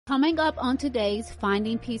Coming up on today's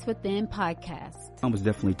Finding Peace Within podcast. It was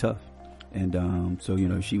definitely tough. And so,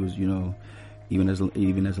 she was, even as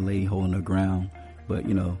a lady holding her ground, but,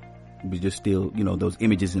 it was just still, those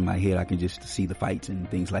images in my head, I can just see the fights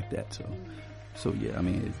and things like that. So yeah, I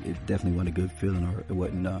mean, it definitely wasn't a good feeling, or it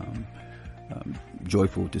wasn't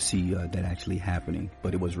joyful to see that actually happening,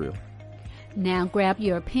 but it was real. Now grab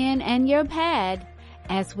your pen and your pad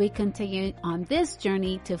as we continue on this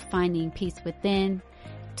journey to finding peace within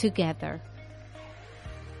together.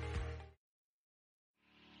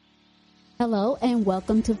 Hello and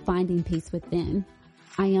welcome to Finding Peace Within.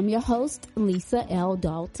 I am your host, Lisa L.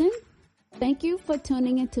 Dalton. Thank you for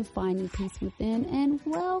tuning into Finding Peace Within, and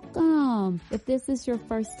welcome. If this is your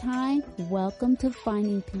first time, welcome to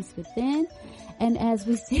Finding Peace Within. And as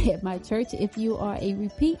we say at my church, if you are a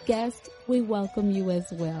repeat guest, we welcome you as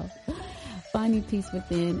well. Finding Peace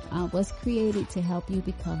Within was created to help you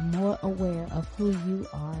become more aware of who you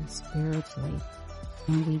are spiritually.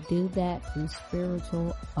 And we do that through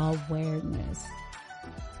spiritual awareness.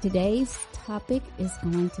 Today's topic is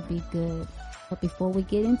going to be good. But before we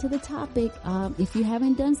get into the topic, if you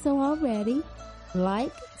haven't done so already,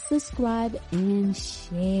 like, subscribe, and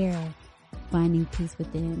share Finding Peace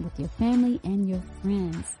Within with your family and your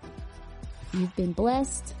friends. If you've been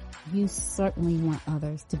blessed, you certainly want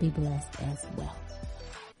others to be blessed as well.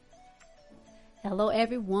 Hello,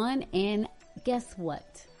 everyone, and guess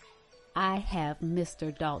what? I have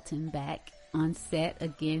Mr. Dalton back on set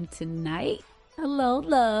again tonight. Hello,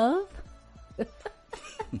 love.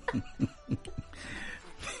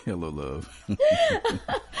 Hello, love.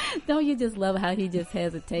 Don't you just love how he just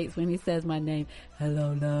hesitates when he says my name?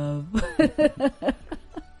 Hello, love.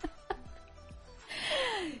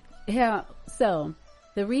 Yeah, so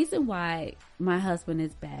the reason why my husband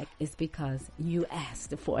is back is because you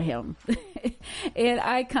asked for him. And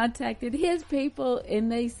I contacted his people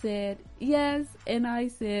and they said yes. And I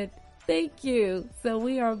said, thank you. So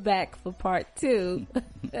we are back for part 2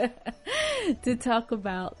 to talk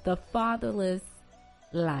about the fatherless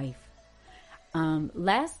life.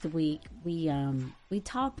 Last week we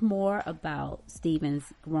talked more about Stephen's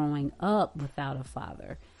growing up without a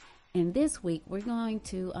father. And this week, we're going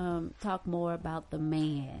to talk more about the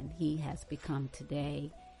man he has become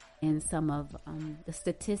today and some of the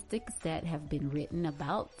statistics that have been written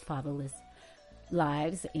about fatherless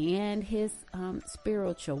lives and his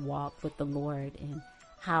spiritual walk with the Lord, and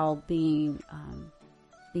how being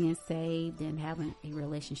saved and having a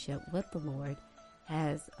relationship with the Lord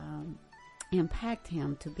has impacted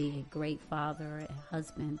him to be a great father, a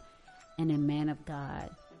husband, and a man of God.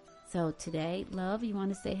 So today, love, you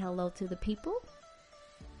want to say hello to the people?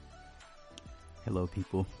 Hello,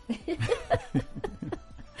 people.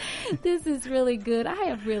 This is really good. I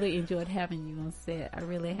have really enjoyed having you on set. I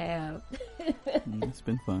really have. It's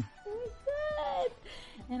been fun. Good.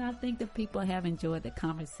 And I think the people have enjoyed the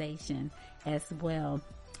conversation as well.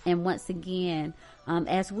 And once again,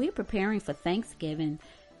 as we're preparing for Thanksgiving,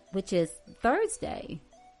 which is Thursday.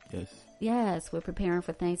 Yes. Yes, we're preparing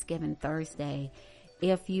for Thanksgiving Thursday.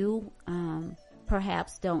 If you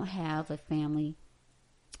perhaps don't have a family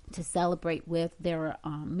to celebrate with, there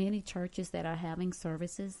are many churches that are having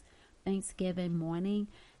services Thanksgiving morning.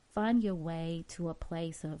 Find your way to a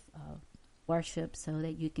place of worship so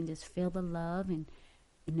that you can just feel the love. And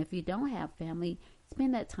if you don't have family,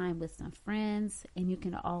 spend that time with some friends. And you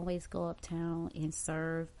can always go uptown and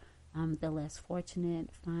serve the less fortunate.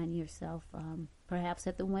 Find yourself perhaps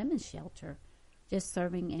at the women's shelter, just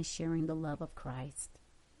serving and sharing the love of Christ.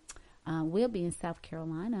 We'll be in South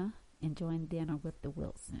Carolina enjoying dinner with the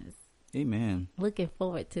Wilsons. Amen. Looking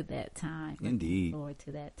forward to that time. Indeed. Looking forward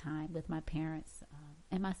to that time with my parents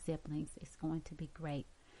and my siblings. It's going to be great.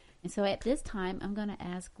 And so at this time, I'm going to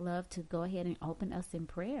ask Love to go ahead and open us in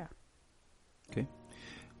prayer. Okay.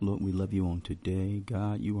 Lord, we love you on today.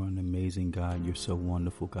 God, you are an amazing God. You're so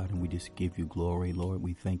wonderful, God, and we just give you glory, Lord.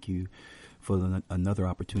 We thank you for another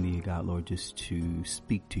opportunity, God, Lord, just to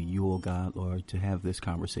speak to you, oh God, Lord, to have this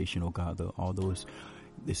conversation, oh God, although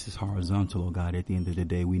this is horizontal, oh God, at the end of the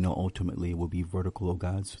day, we know ultimately it will be vertical, oh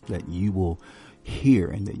God, so that you will hear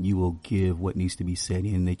and that you will give what needs to be said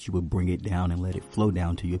and that you will bring it down and let it flow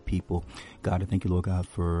down to your people. God, I thank you, Lord God,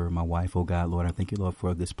 for my wife, oh God, Lord. I thank you, Lord,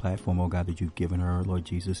 for this platform, oh God, that you've given her, Lord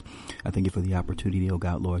Jesus. I thank you for the opportunity, oh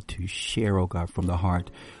God, Lord, to share, oh God, from the heart,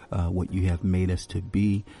 what you have made us to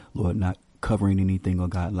be, Lord, not covering anything, oh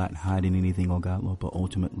God, not hiding anything, oh God, Lord, but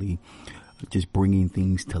ultimately just bringing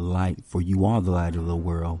things to light, for you are the light of the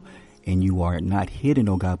world. and you are not hidden,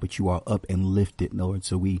 oh God, but you are up and lifted, Lord.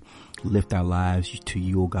 So we lift our lives to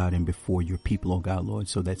you, oh God, and before your people, oh God, Lord,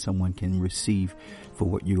 so that someone can receive for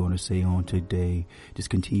what you're going to say on today. Just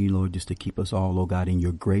continue, Lord, just to keep us all, oh God, in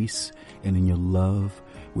your grace and in your love,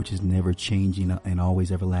 which is never changing and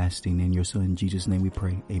always everlasting. In your Son, Jesus' name we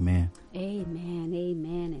pray. Amen. Amen,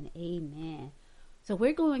 amen, and amen. So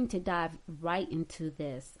we're going to dive right into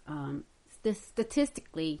this.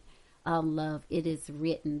 Statistically, love, it is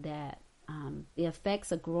written that the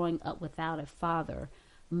effects of growing up without a father,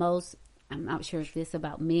 I'm not sure if this is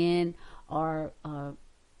about men or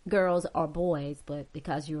girls or boys, but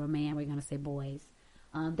because you're a man, we're going to say boys.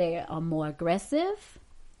 They are more aggressive.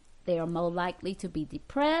 They are more likely to be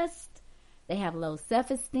depressed. They have low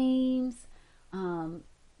self-esteem.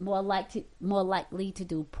 More likely to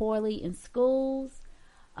do poorly in schools.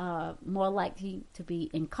 More likely to be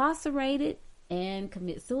incarcerated and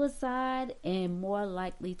commit suicide, and more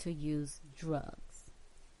likely to use drugs.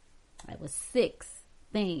 That was 6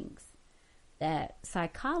 things that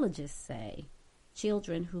psychologists say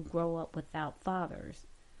children who grow up without fathers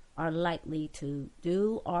are likely to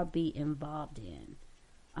do or be involved in.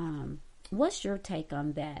 What's your take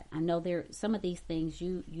on that? I know there some of these things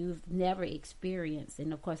you've never experienced,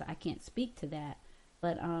 and of course I can't speak to that.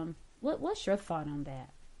 But what's your thought on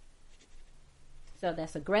that? So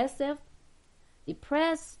that's aggressive,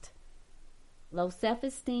 depressed, low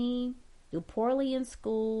self-esteem, do poorly in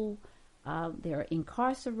school, they're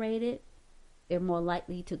incarcerated, they're more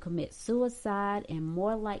likely to commit suicide, and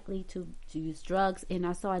more likely to use drugs. And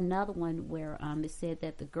I saw another one where it said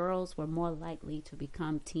that the girls were more likely to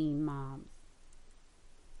become teen moms,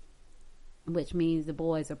 which means the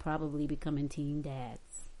boys are probably becoming teen dads.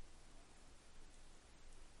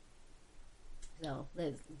 So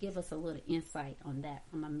let's give us a little insight on that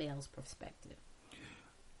from a male's perspective.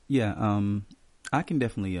 Yeah, I can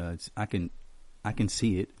definitely, I can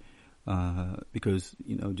see it because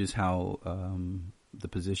just how the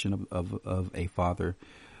position of a father,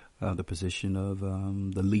 the position of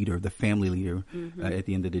the leader, the family leader. At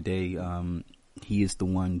the end of the day, he is the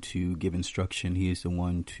one to give instruction. He is the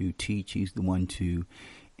one to teach. He's the one to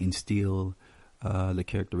instill the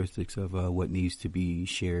characteristics of what needs to be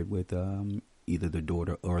shared with either the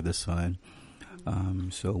daughter or the son.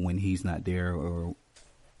 So when he's not there, or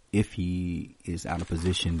if he is out of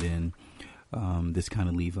position, then this kind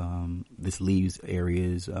of leaves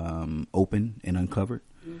areas open and uncovered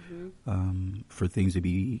for things to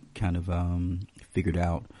be kind of figured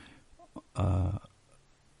out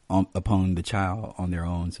upon the child on their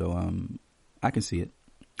own. So I can see it.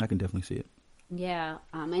 I can definitely see it. Yeah,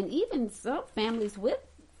 and even some families with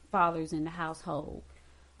fathers in the household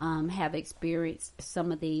have experienced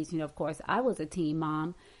some of these. Of course, I was a teen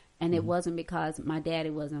mom, and it wasn't because my daddy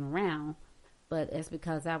wasn't around, but it's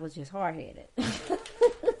because I was just hard-headed.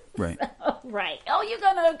 Right. Right. Oh, you're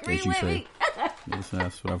going to agree with me? Yes,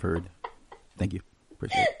 that's what I've heard. Thank you.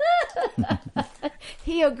 Appreciate it.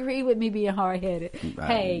 He agreed with me being hard-headed.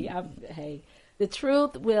 Hey, the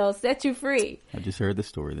truth will set you free. I just heard the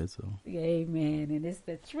story, that's all. Amen. And it's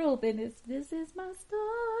the truth, and this is my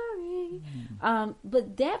story.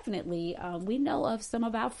 But definitely, we know of some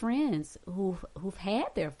of our friends who've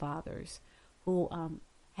had their fathers who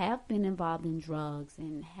have been involved in drugs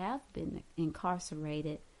and have been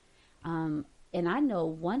incarcerated. And I know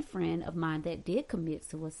one friend of mine that did commit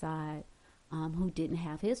suicide, who didn't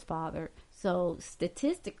have his father. So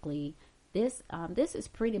statistically, this is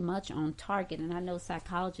pretty much on target. And I know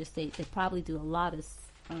psychologists, they probably do a lot of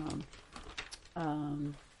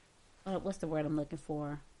what's the word I'm looking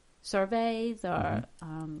for? Surveys or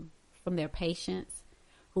from their patients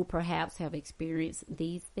who perhaps have experienced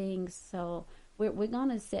these things. So we're going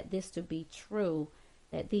to set this to be true,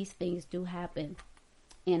 that these things do happen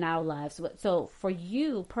in our lives. So for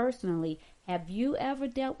you personally, have you ever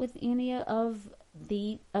dealt with any of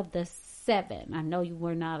the 7? I know you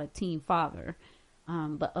were not a teen father,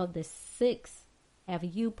 but of the 6, have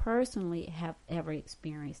you personally have ever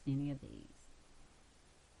experienced any of these?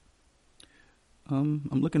 I'm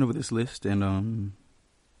looking over this list, and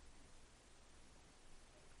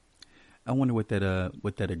I wonder what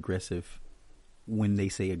that aggressive. When they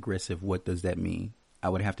say aggressive, what does that mean? I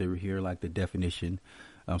would have to hear like the definition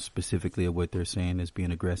specifically of what they're saying as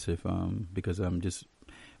being aggressive, because I'm just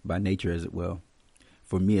by nature as well.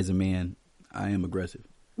 For me as a man, I am aggressive.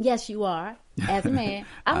 Yes, you are. As a man.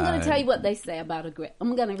 I'm going to tell you what they say about aggressive.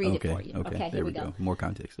 I'm going to read it for you. Okay, here we go. More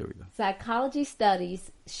context. There we go. Psychology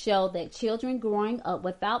studies show that children growing up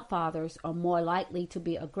without fathers are more likely to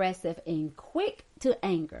be aggressive and quick to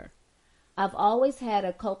anger. I've always had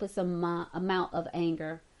a copious amount of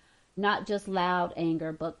anger. Not just loud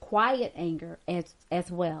anger, but quiet anger as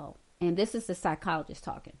well. And this is the psychologist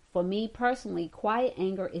talking. For me personally, quiet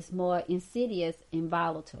anger is more insidious and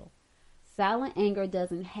volatile. Silent anger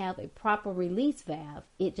doesn't have a proper release valve.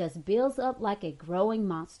 It just builds up like a growing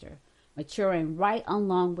monster, maturing right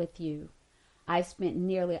along with you. I've spent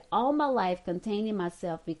nearly all my life containing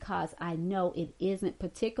myself because I know it isn't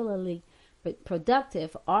particularly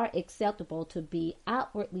productive or acceptable to be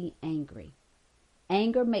outwardly angry.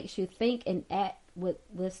 Anger makes you think and act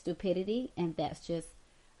with stupidity, and that's just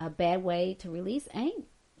a bad way to release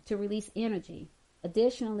energy.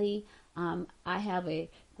 Additionally, I have a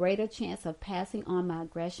greater chance of passing on my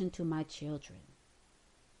aggression to my children.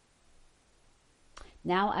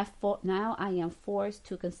 Now I am forced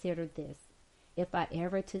to consider this. If I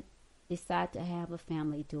ever decide to have a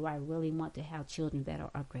family, do I really want to have children that are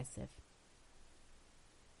aggressive?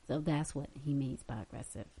 So that's what he means by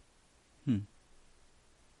aggressive.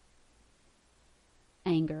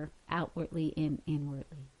 Anger, outwardly and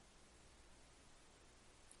inwardly.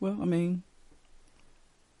 Well, I mean,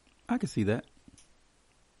 I can see that.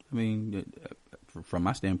 I mean, from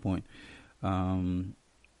my standpoint, you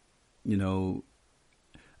know,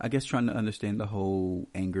 I guess trying to understand the whole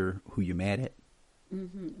anger, who you're mad at.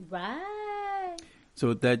 Mm-hmm. Right.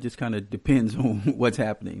 So that just kind of depends on what's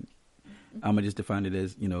happening. I'm gonna just define it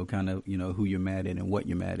as, kind of, who you're mad at and what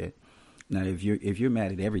you're mad at. Now, if you're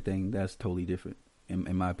mad at everything, that's totally different,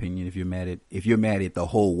 in my opinion. If you're mad at the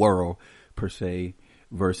whole world per se,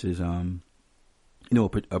 versus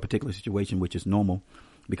a particular situation, which is normal,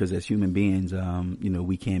 because as human beings,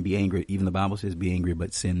 we can be angry. Even the Bible says, "Be angry,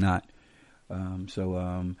 but sin not." So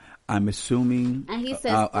I'm assuming, and he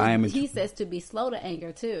says he says to be slow to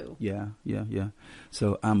anger too. Yeah.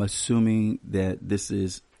 So I'm assuming that this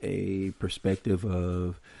is a perspective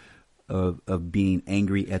of being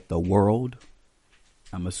angry at the world.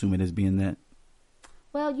 I'm assuming as being that.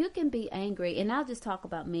 Well, you can be angry, and I'll just talk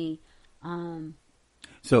about me.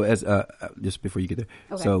 So as just before you get there,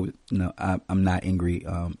 okay. So no, I'm not angry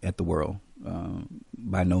at the world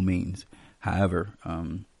by no means. However,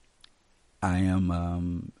 I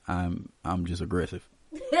am I'm just aggressive.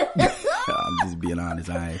 I'm just being honest.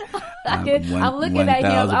 I'm looking at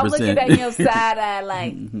him. I'm looking at him side eye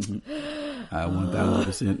like.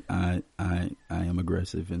 1,000%. I am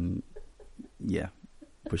aggressive, and yeah,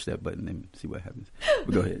 push that button and see what happens.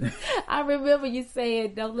 But go ahead. I remember you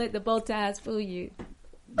saying, "Don't let the bow ties fool you."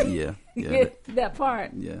 Yeah. That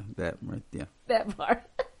part. Yeah, that right. Yeah, that part.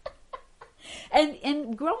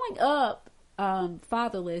 and growing up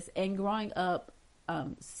fatherless and growing up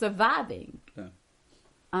surviving,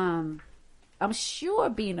 I'm sure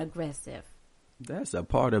being aggressive. That's a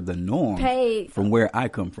part of the norm from where I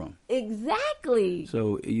come from. Exactly.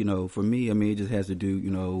 So, for me, I mean, it just has to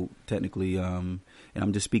do, technically, and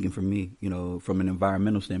I'm just speaking for me, from an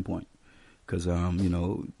environmental standpoint, because,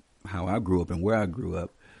 how I grew up and where I grew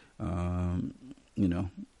up, no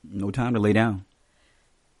time to lay down.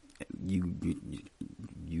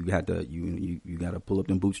 You got to pull up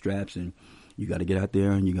them bootstraps, and you got to get out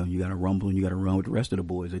there, and you got to rumble, and you got to run with the rest of the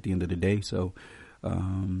boys at the end of the day. So,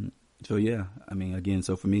 so yeah, I mean, again,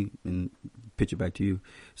 so for me, and pitch it back to you.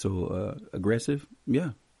 So aggressive,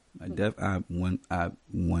 yeah, I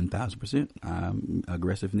 1,000%.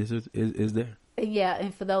 Aggressiveness is there. Yeah,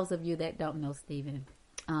 and for those of you that don't know Stephen,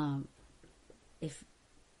 if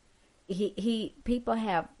he people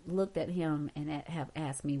have looked at him and have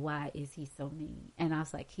asked me, why is he so mean? And I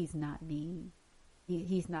was like, he's not mean.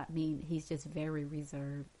 He's not mean. He's just very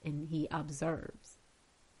reserved, and he observes.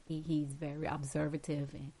 He's very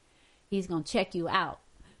observative, and he's going to check you out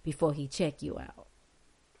before he check you out.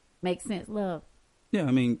 Makes sense, love? Yeah,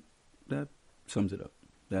 I mean, that sums it up.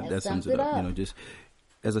 That sums it up. Just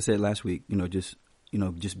as I said last week, just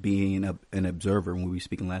being an observer when we were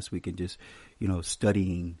speaking last week, and just,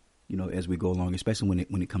 studying, as we go along, especially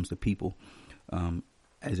when it comes to people.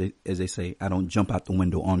 As they say, I don't jump out the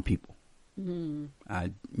window on people. Mm-hmm.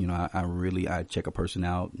 I check a person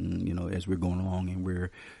out, and, as we're going along, and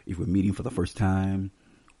if we're meeting for the first time,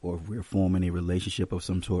 or if we're forming a relationship of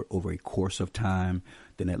some sort over a course of time,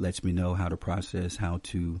 then that lets me know how to process, how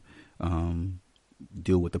to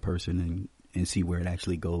deal with the person, and see where it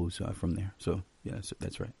actually goes from there. So, yeah,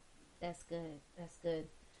 that's right. That's good. That's good.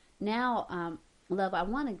 Now, love, I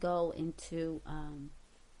want to go into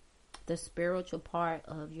the spiritual part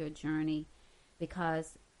of your journey,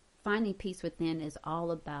 because finding peace within is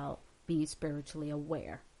all about being spiritually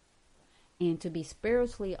aware. And to be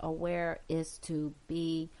spiritually aware is to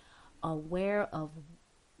be aware of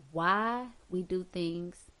why we do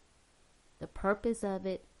things, the purpose of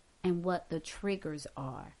it, and what the triggers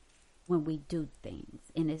are when we do things.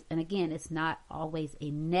 And again, it's not always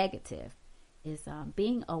a negative. It's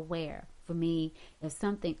being aware. For me, if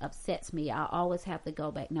something upsets me, I always have to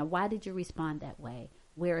go back. Now, why did you respond that way?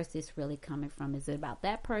 Where is this really coming from? Is it about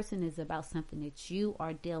that person? Is it about something that you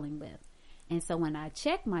are dealing with? And so when I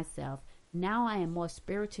check myself, now I am more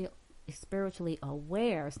spiritually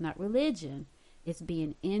aware. It's not religion. It's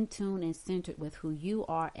being in tune and centered with who you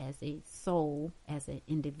are as a soul, as an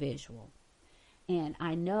individual. And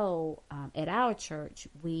I know at our church,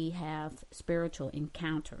 we have spiritual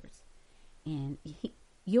encounters. And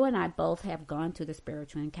you and I both have gone to the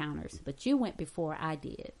spiritual encounters, but you went before I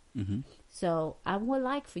did. Mm-hmm. So I would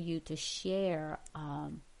like for you to share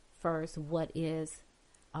first what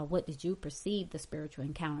did you perceive the spiritual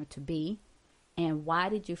encounter to be, and why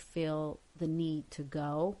did you feel the need to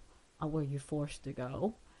go, or were you forced to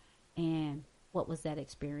go, and what was that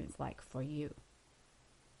experience like for you?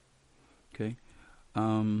 Okay.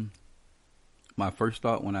 My first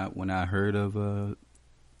thought when I heard of a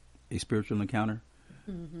spiritual encounter,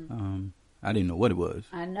 I didn't know what it was.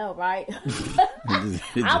 I know, right?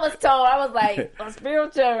 I was told, I was like, a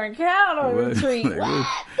spiritual encounter retreat.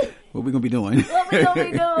 What we gonna be doing? What we gonna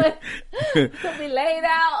be doing? Gonna be laid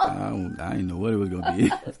out? I didn't know what it was gonna be.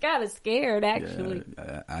 I was kind of scared, actually.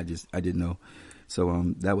 Yeah, I didn't know.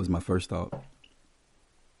 So that was my first thought.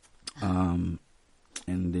 And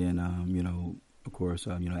then of course,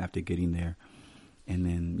 after getting there, and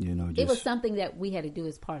then just, it was something that we had to do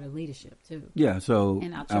as part of leadership too. Yeah, so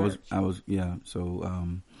in our church. I was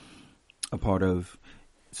so a part of.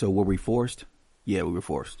 So were we forced? Yeah, we were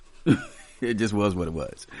forced. It just was what it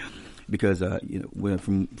was, because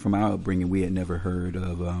from our upbringing, we had never heard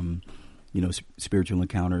of spiritual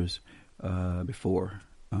encounters before.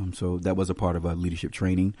 So that was a part of our leadership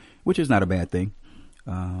training, which is not a bad thing.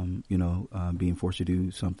 Being forced to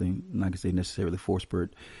do something, not to say necessarily forced, but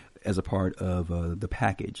as a part of the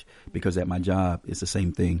package, because at my job, it's the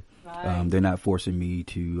same thing. Right. They're not forcing me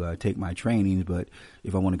to take my trainings, but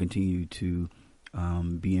if I want to continue to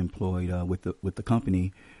be employed with the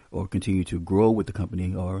company, or continue to grow with the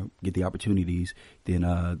company, or get the opportunities, then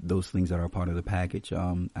those things that are part of the package,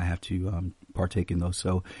 I have to partake in those.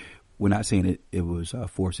 So we're not saying it was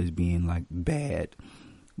forced as being like bad,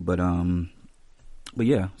 but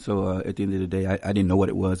yeah. So at the end of the day, I didn't know what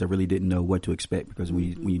it was. I really didn't know what to expect, because when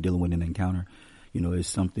you're dealing with an encounter, it's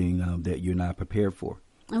something that you're not prepared for.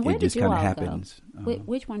 And where it just kind of happens.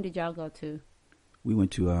 Which one did y'all go to? We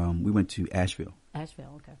went to Asheville.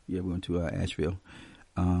 Asheville, okay. Yeah, we went to Asheville.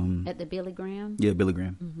 At the Billy Graham? Yeah, Billy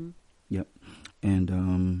Graham. Mm-hmm. Yep.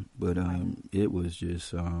 And it was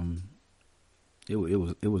just it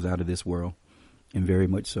was out of this world, and very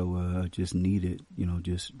much so just needed,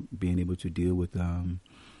 just being able to deal with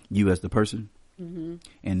you as the person, mm-hmm.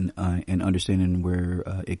 and understanding where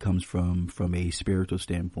it comes from a spiritual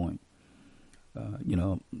standpoint.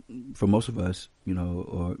 For most of us,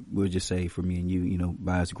 or we'll just say for me and you,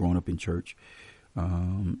 by us growing up in church,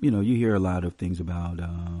 you hear a lot of things about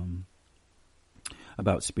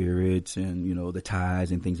spirits and, the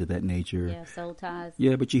ties and things of that nature. Yeah, soul ties.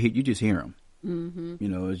 Yeah, but you just hear them.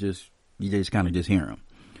 Mm-hmm. It's just, you just kind of just hear them.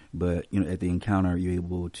 But, at the encounter, you're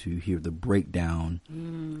able to hear the breakdown,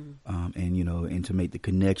 and to make the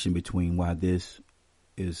connection between why this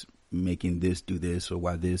is making this do this, or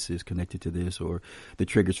why this is connected to this, or the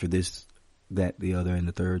triggers for this, that, the other, and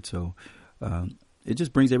the third. So it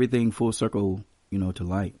just brings everything full circle, to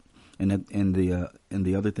light. And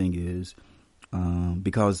the other thing is,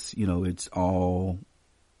 because it's all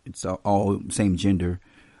same gender,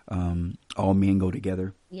 all men go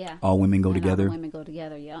together. Yeah. All women go together. All women go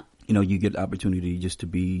together. Yeah. You get the opportunity just to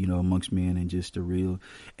be, amongst men, and just to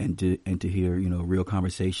to hear, real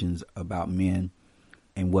conversations about men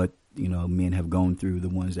and what, men have gone through, the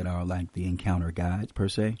ones that are like the encounter guides per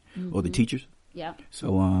se, mm-hmm. or the teachers. Yeah.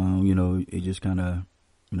 So, it just kind of,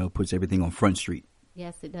 puts everything on Front Street.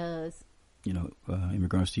 Yes, it does. In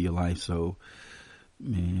regards to your life. So,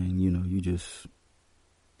 man, you just...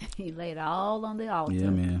 You lay it all on the altar. Yeah,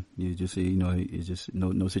 man. You just, it's just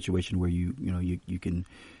no situation where you can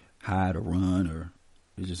hide or run, or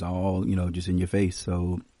it's just all, just in your face.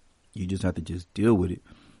 So you just have to just deal with it.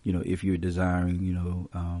 If you're desiring,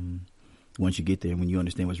 once you get there, when you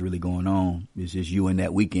understand what's really going on, it's just you and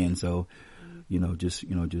that weekend. So,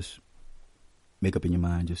 just make up in your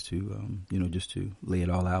mind just to, just to lay it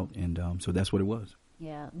all out. And so that's what it was.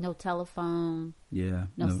 Yeah. No telephone. Yeah.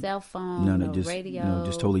 No cell phone. No just, radio.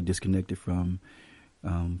 Just totally disconnected from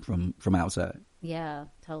outside. Yeah,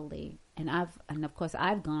 totally. And of course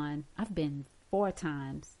I've been 4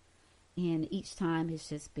 times. And each time it's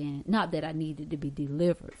just been, not that I needed to be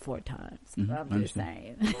delivered 4 times. Mm-hmm. I'm just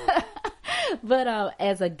saying. but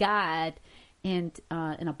as a guide and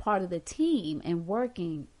a part of the team and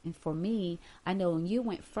working, and for me, I know when you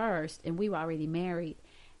went first, and we were already married,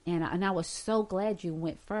 and I was so glad you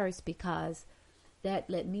went first, because that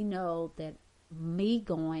let me know that me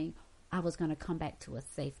going, I was going to come back to a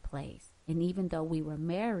safe place. And even though we were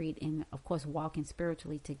married and, of course, walking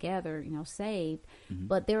spiritually together, saved,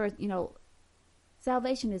 but there are,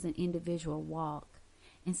 salvation is an individual walk.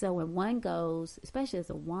 And so when one goes, especially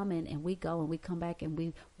as a woman, and we go and we come back and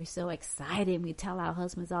we're so excited and we tell our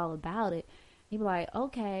husbands all about it, he'd be like,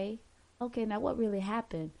 okay, now what really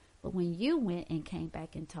happened? But when you went and came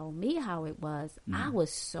back and told me how it was, I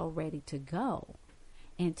was so ready to go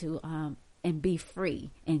and to and be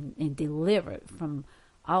free and delivered from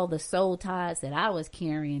all the soul ties that I was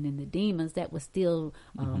carrying and the demons that was still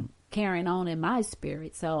carrying on in my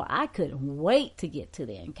spirit. So I couldn't wait to get to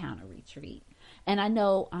the Encounter Retreat. And I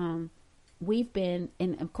know we've been,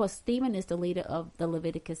 and of course, Stephen is the leader of the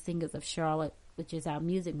Leviticus Singers of Charlotte, which is our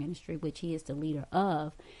music ministry, which he is the leader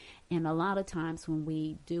of. And a lot of times when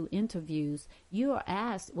we do interviews, you are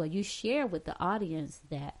asked, you share with the audience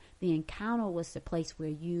that the encounter was the place where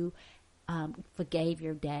you forgave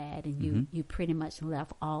your dad, and you pretty much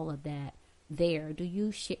left all of that there. Do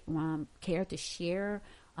you care to share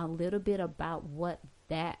a little bit about what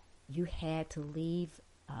that you had to leave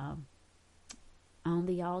on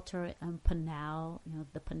the altar in Pinal,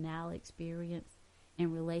 the Pinal experience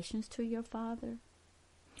in relations to your father?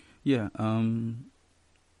 Yeah,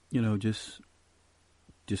 just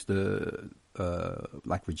the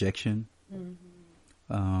like rejection.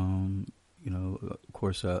 Of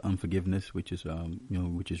course, unforgiveness, which is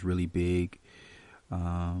which is really big.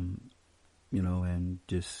 And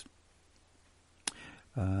just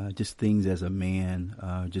things as a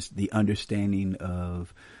man, just the understanding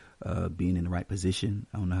of being in the right position.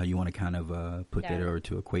 I don't know how you want to kind of put that or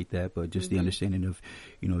to equate that, but just the understanding of,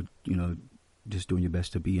 just doing your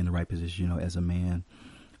best to be in the right position, as a man.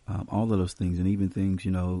 All of those things, and even things,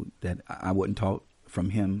 that I wasn't taught from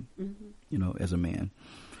him, as a man,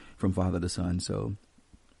 from father to son. So,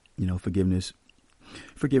 forgiveness,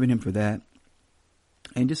 forgiving him for that.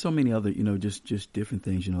 And just so many other, just different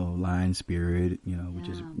things, lion spirit, which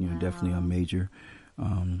is, definitely a major,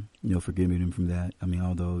 forgiving him from that. I mean,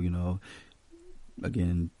 although,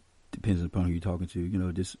 again, depends upon who you're talking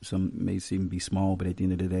to, just some may seem to be small, but at the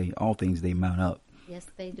end of the day, all things, they mount up. Yes,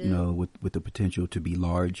 they do. With the potential to be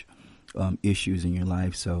large issues in your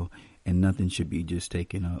life. So, and nothing should be just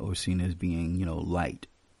taken or seen as being, light.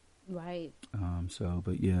 Right. So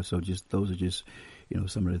just, those are just,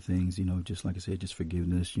 some of the things, just like I said, just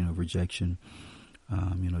forgiveness, rejection,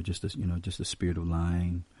 just the spirit of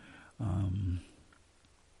lying. I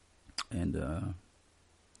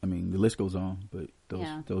mean, the list goes on, but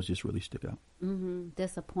those just really stick out.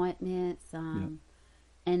 Disappointments,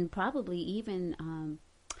 and probably even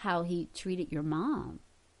how he treated your mom.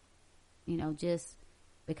 Just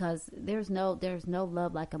because there's no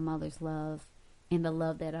love like a mother's love, and the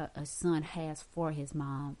love that a son has for his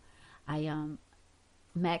mom.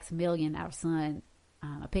 Maximilian, our son,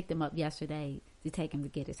 I picked him up yesterday to take him to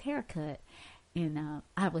get his hair cut. And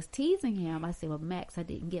I was teasing him. I said, well, Max, I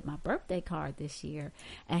didn't get my birthday card this year.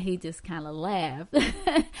 And he just kind of laughed.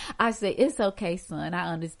 I said, it's okay, son.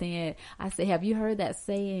 I understand. I said, have you heard that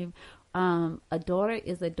saying, a daughter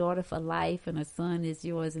is a daughter for life and a son is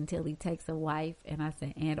yours until he takes a wife? And I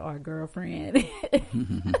said, and or a girlfriend.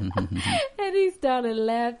 And he started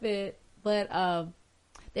laughing. But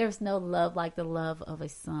there's no love like the love of a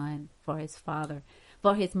son for his father,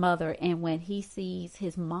 for his mother. And when he sees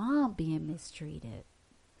his mom being mistreated,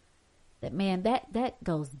 that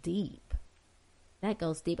goes deep. That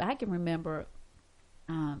goes deep. I can remember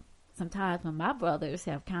sometimes when my brothers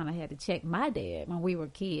have kind of had to check my dad when we were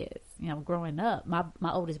kids, growing up. My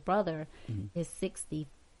oldest brother is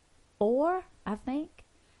 64, I think.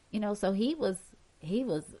 So he was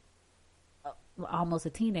almost a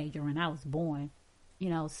teenager when I was born.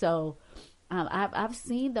 So I've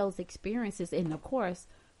seen those experiences, and of course,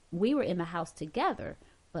 we were in the house together.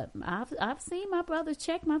 But I've seen my brother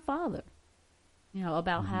check my father,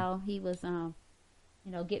 about how he was,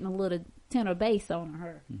 getting a little tenor bass on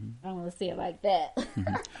her. I don't want to say it like that.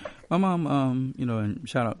 My mom, and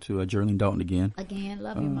shout out to Jerlene Dalton again.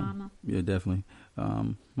 Love your mama. Yeah, definitely.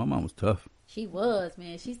 My mom was tough. She was,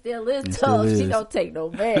 man. She still is tough. She don't take no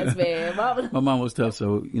mess, man. My mom was tough,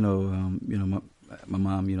 so my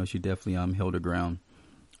mom, she definitely held her ground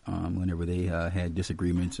whenever they had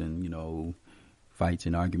disagreements and fights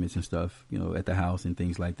and arguments and stuff, at the house and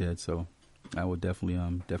things like that. So I would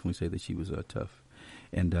definitely say that she was tough.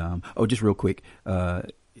 And just real quick,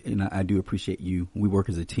 and I do appreciate you. We work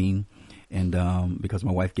as a team, And because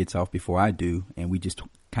my wife gets off before I do, and we just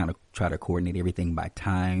kind of try to coordinate everything by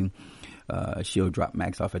time. She'll drop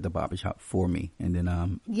Max off at the barbershop for me, and then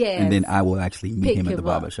and then I will actually meet him at the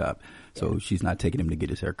barbershop. So she's not taking him to get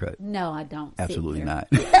his haircut. No, I don't. Absolutely not.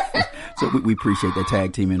 So we appreciate that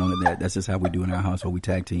tag teaming on that. That's just how we do in our household. We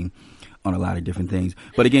tag team on a lot of different things.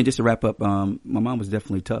 But again, just to wrap up, my mom was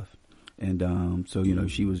definitely tough, and so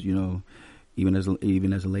she was even as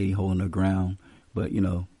a lady holding her ground, but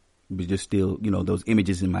but just still those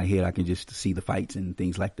images in my head, I can just see the fights and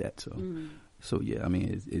things like that. So. So yeah, I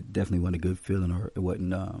mean, it definitely wasn't a good feeling, or it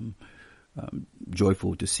wasn't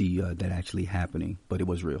joyful to see that actually happening, but it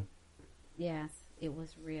was real. Yes, it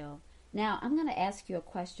was real. Now, I'm going to ask you a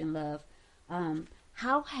question, love.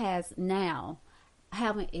 How has now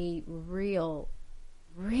having a real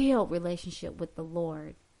relationship with the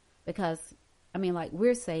Lord, because I mean, like,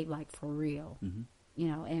 we're saved, like, for real,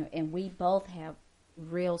 and we both have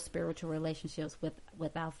real spiritual relationships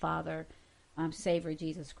with our Father, Savior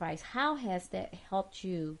Jesus Christ. How has that helped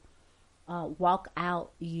you walk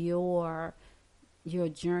out your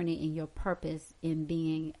journey and your purpose in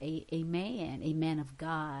being a man of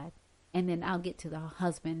God? And then I'll get to the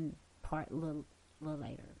husband part a little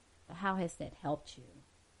later. But how has that helped you?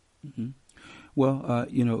 Mm-hmm. Well,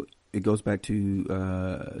 it goes back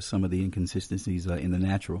to some of the inconsistencies in the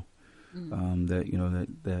natural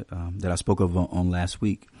that I spoke of on last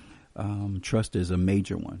week. Trust is a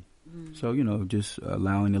major one. So, just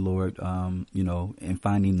allowing the Lord, and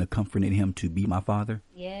finding the comfort in him to be my father.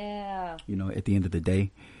 Yeah. At the end of the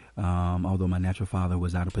day, although my natural father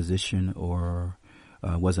was out of position or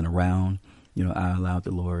wasn't around, I allowed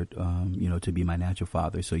the Lord, to be my natural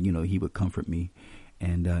father. So, he would comfort me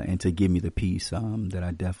and to give me the peace that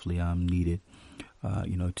I definitely needed,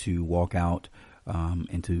 to walk out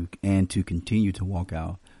and to continue to walk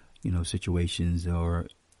out, situations or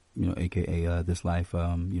AKA this life,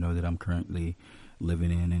 that I'm currently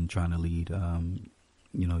living in and trying to lead,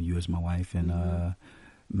 you as my wife and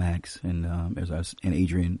Max and and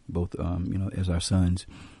Adrian, both, as our sons.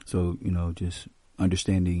 So, just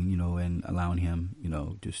understanding, and allowing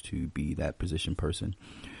him, just to be that position person.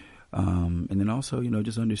 And then also,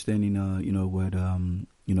 just understanding,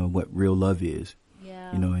 what real love is,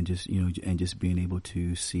 and just being able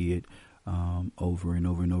to see it over and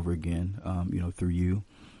over and over again, through you.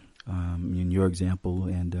 In your example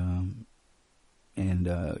and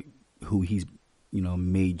who he's,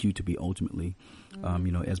 made you to be ultimately,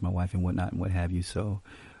 as my wife and whatnot and what have you. So,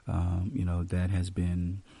 that has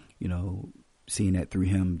been, seeing that through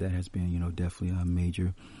him, that has been, definitely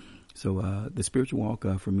major. So, the spiritual walk,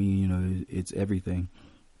 for me, it's everything,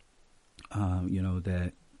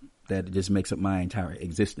 that just makes up my entire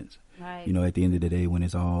existence. Right. At the end of the day, when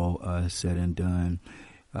it's all said and done,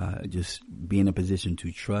 just be in a position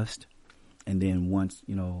to trust. And then once,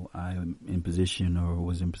 I'm in position or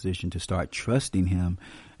was in position to start trusting him,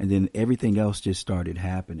 and then everything else just started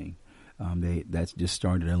happening. That's just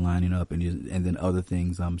started aligning up, and then other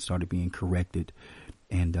things started being corrected,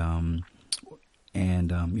 and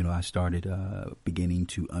I started beginning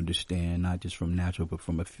to understand, not just from natural but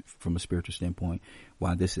from a spiritual standpoint,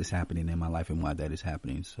 why this is happening in my life and why that is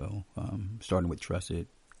happening. So starting with trust, it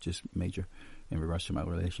just major in regards to my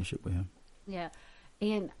relationship with him. Yeah.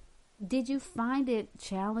 And did you find it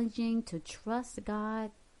challenging to trust God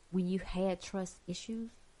when you had trust issues?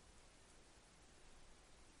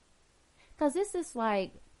 Because this is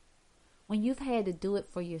like when you've had to do it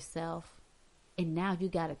for yourself and now you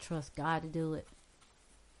got to trust God to do it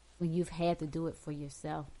when you've had to do it for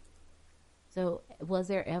yourself. So was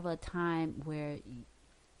there ever a time where it's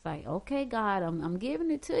like, okay, God, I'm giving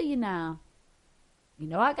it to you now.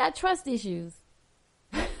 I got trust issues.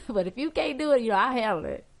 But if you can't do it, I handle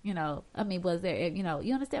it. I mean, was there, you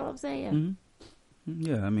understand what I'm saying? Mm-hmm.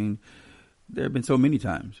 Yeah, I mean, there have been so many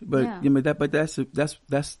times, but that's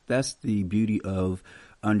the beauty of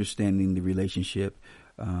understanding the relationship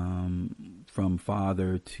from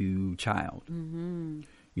father to child. Mm-hmm.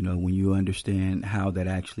 When you understand how that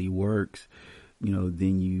actually works,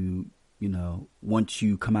 then you once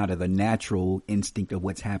you come out of the natural instinct of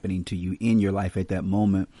what's happening to you in your life at that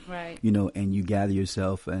moment, right? And you gather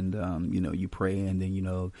yourself and, you pray, and then,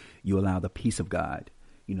 you allow the peace of God,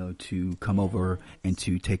 to come over and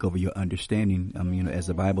to take over your understanding. As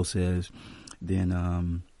the Bible says,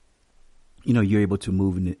 then, you're able to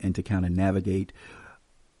move and to kind of navigate,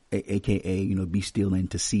 AKA, be still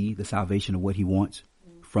and to see the salvation of what he wants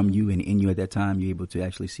from you and in you at that time. You're able to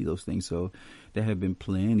actually see those things. So there have been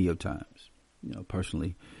plenty of times,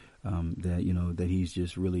 personally, that he's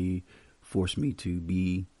just really forced me to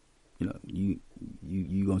be, you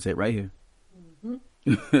gonna say it right here. Mm-hmm.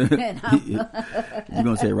 And You're going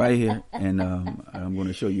to say it right here, and I'm going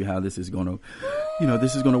to show you how this is going to,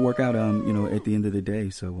 this is going to work out, at the end of the day.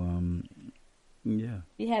 So, yeah.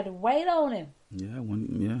 You had to wait on him. Yeah,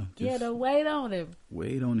 You had to wait on him.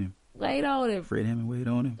 Wait on him. Wait on him. Fred Hammond, wait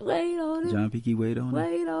on him. Wait on him. John Peaky, wait on him.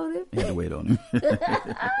 Wait on him. Had to wait on him.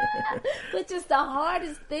 Which is the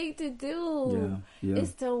hardest thing to do. Yeah.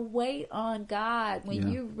 Is to wait on God when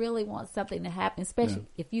you really want something to happen, especially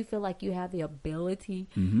if you feel like you have the ability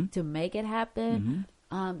to make it happen.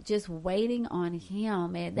 Just waiting on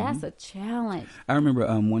Him, man, that's a challenge. I remember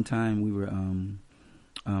one time we were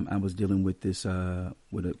I was dealing with this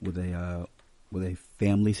with a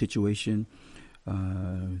family situation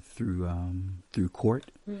through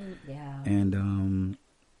court. Yeah. And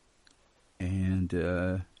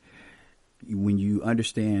when you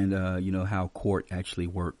understand how court actually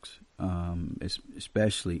works,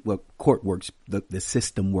 especially court works, the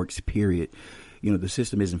system works, period. The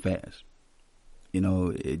system isn't fast.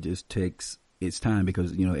 It just takes its time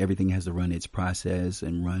because everything has to run its process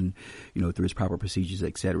and run through its proper procedures,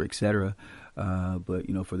 et cetera, et cetera. But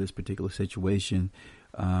for this particular situation,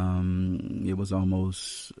 it was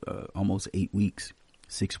almost 8 weeks,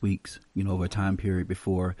 6 weeks, over a time period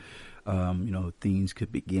before things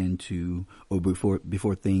could begin to, or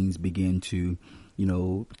before things begin to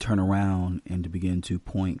turn around and to begin to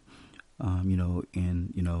point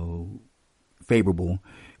in favorable,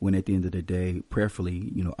 when at the end of the day,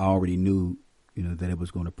 prayerfully, I already knew that it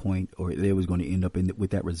was going to point, or it was going to end up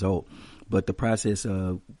with that result. But the process,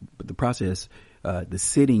 the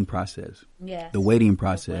sitting process, yes, the waiting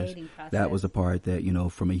process, waiting process, that was the part that,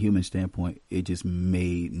 from a human standpoint, it just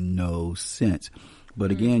made no sense. But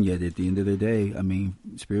again, at the end of the day, I mean,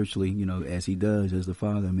 spiritually, as He does, as the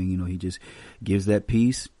Father, I mean, He just gives that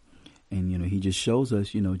peace. And, He just shows us,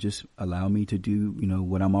 just allow me to do,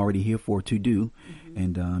 what I'm already here for to do.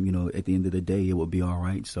 And, at the end of the day, it will be all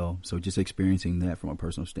right. So just experiencing that from a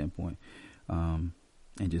personal standpoint, and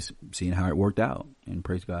just seeing how it worked out, and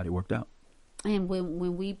praise God, it worked out. And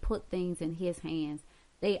when we put things in His hands,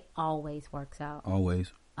 they always works out.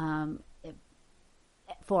 Always.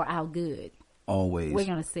 For our good. Always. We're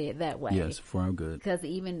going to say it that way. Yes, for our good. Because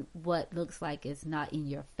even what looks like it's not in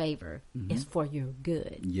your favor is for your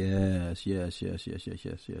good. Yes.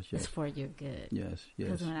 It's for your good. Yes.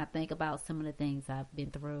 Because when I think about some of the things I've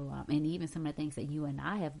been through, and even some of the things that you and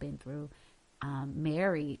I have been through,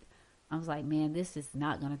 married, I was like, man, this is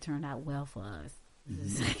not going to turn out well for us.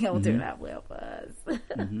 This is not going to turn out well for us.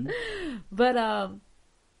 But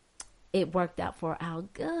it worked out for our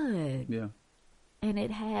good. Yeah. And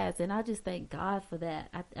it has, and I just thank God for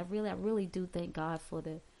that. I really do thank God for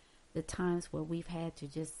the times where we've had to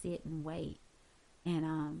just sit and wait,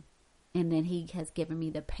 and then He has given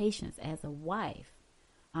me the patience as a wife,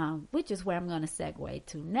 which is where I'm going to segue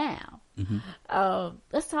to now.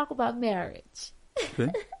 Let's talk about marriage.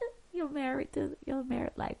 Okay. You're married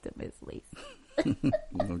life to Miss Lisa.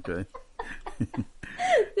 Okay.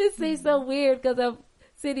 This seems so weird because I'm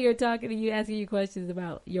sitting here talking to you, asking you questions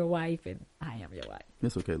about your wife, and I am your wife.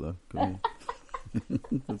 That's okay, love. Go ahead.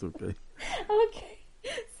 That's okay. Okay.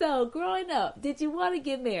 So, growing up, did you want to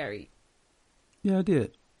get married? Yeah, I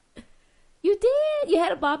did. You did? You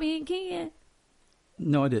had a Bobby and Ken?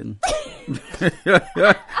 No, I didn't.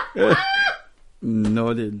 No,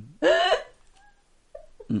 I didn't.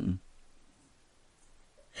 Mm-mm.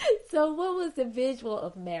 So, what was the visual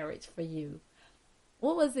of marriage for you?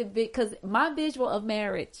 What was it? Because my visual of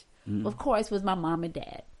marriage, of course, was my mom and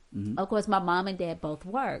dad. Of course, my mom and dad both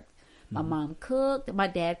worked. My mom cooked. My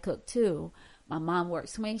dad cooked too. My mom worked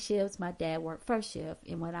swing shifts. My dad worked first shift.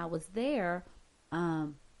 And when I was there,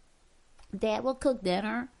 Dad would cook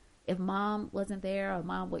dinner. If Mom wasn't there or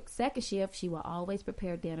Mom worked second shift, she would always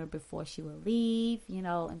prepare dinner before she would leave,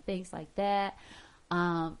 and things like that.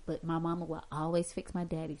 But my mama would always fix my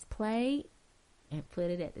daddy's plate and put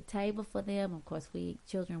it at the table for them. Of course, we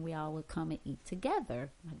children, we all would come and eat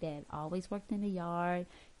together. My dad always worked in the yard.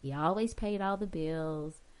 He always paid all the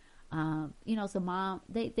bills. So Mom,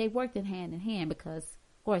 they worked in hand because,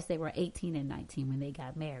 of course, they were 18 and 19 when they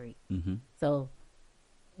got married. So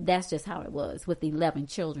that's just how it was. With 11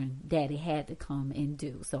 children, Daddy had to come and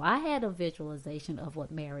do. So I had a visualization of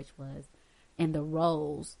what marriage was and the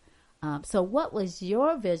roles. So what was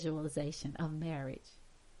your visualization of marriage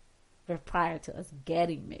prior to us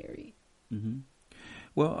getting married?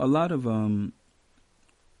 Well, a lot of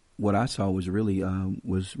what I saw was really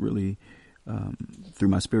through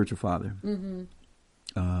my spiritual father,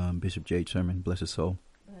 Bishop J. Sherman, bless his soul.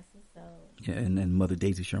 Bless his soul. Yeah, and then Mother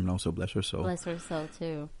Daisy Sherman, also bless her soul. Bless her soul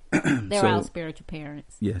too. They're our spiritual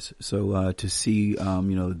parents. Yes. So to see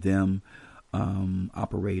them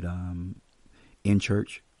operate in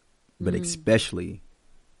church, but especially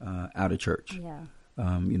out of church. Yeah.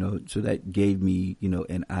 So that gave me,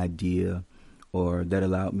 an idea, or that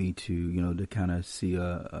allowed me to, to kind of see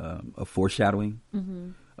a foreshadowing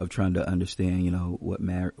of trying to understand, what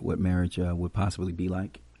marriage would possibly be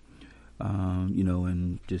like.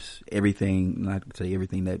 And just everything, not to say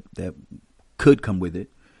everything that could come with it,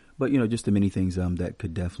 but, just the many things that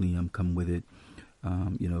could definitely come with it,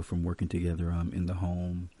 from working together in the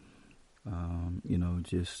home,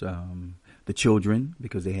 just the children,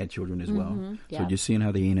 because they had children as well. Yeah. So just seeing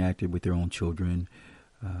how they interacted with their own children,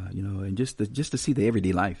 and just to see the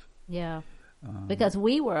everyday life. Yeah. Because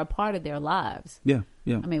we were a part of their lives. Yeah.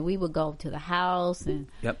 I mean, we would go to the house and,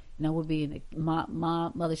 Yep. we'd be in the,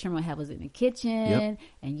 Mother Sherman would have us in the kitchen,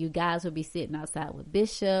 and you guys would be sitting outside with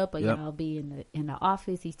Bishop, or y'all be in the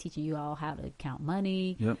office. He's teaching you all how to count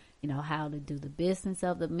money, how to do the business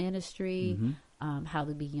of the ministry, how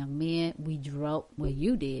to be young men. We drove,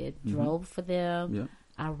 you drove for them. Yep.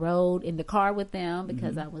 I rode in the car with them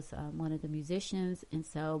because I was one of the musicians, and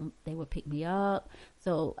so they would pick me up.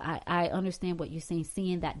 So I understand what you're saying,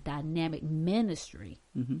 seeing that dynamic ministry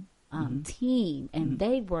team, and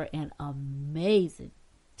they were an amazing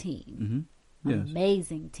team,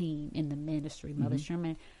 amazing team in the ministry. Mother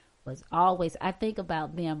Sherman was always, I think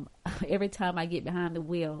about them every time I get behind the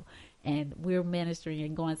wheel and we're ministering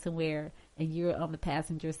and going somewhere, and you're on the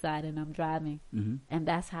passenger side and I'm driving, and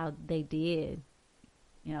that's how they did.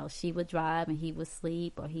 She would drive and he would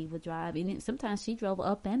sleep, or he would drive. And sometimes she drove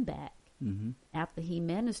up and back after he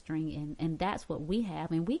ministering. And that's what we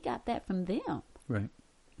have. And we got that from them. Right.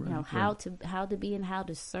 How to be and how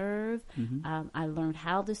to serve. I learned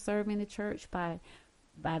how to serve in the church by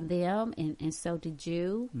them. And so did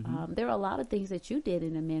you. There are a lot of things that you did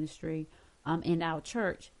in the ministry in our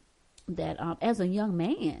church that as a young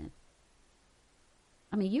man,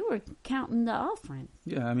 I mean, you were counting the offering.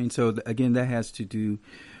 Yeah, I mean, so again, that has to do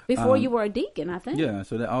before you were a deacon, I think. Yeah,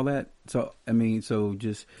 so so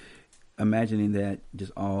just imagining that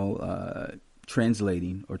just all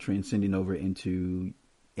translating or transcending over into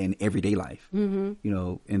an everyday life. In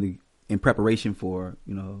preparation for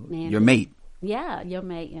your mate. Yeah, your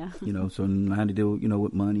mate. Yeah. So how to deal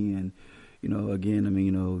with money, and again, I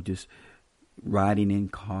mean, just riding in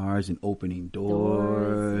cars and opening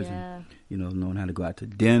doors and, knowing how to go out to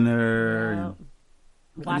dinner. Yeah.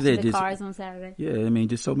 And washing the cars on Saturday. Yeah, I mean,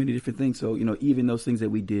 just so many different things. So, even those things that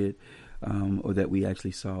we did or that we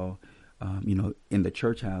actually saw, in the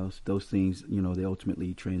church house, those things, they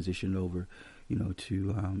ultimately transitioned over,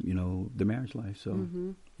 to, the marriage life. So,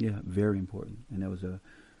 yeah, very important. And that was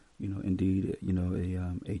indeed,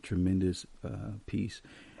 a tremendous piece,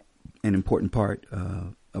 an important part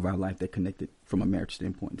of our life that connected from a marriage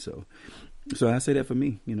standpoint. So I say that for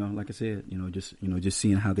me, like I said, just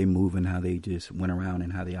seeing how they move and how they just went around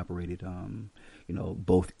and how they operated,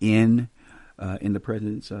 both in the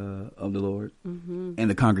presence of the Lord and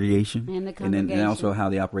the congregation, and also how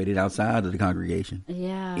they operated outside of the congregation,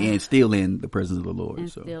 and still in the presence of the Lord, and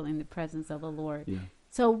still in the presence of the Lord. Yeah.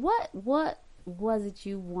 So what was it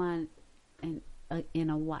you want in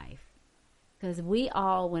a wife? Because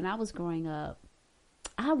when I was growing up,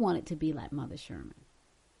 I wanted to be like Mother Sherman.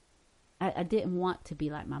 I didn't want to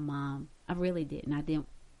be like my mom. I really didn't. I didn't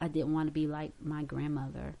want to be like my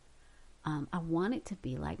grandmother. I wanted to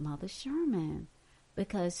be like Mother Sherman,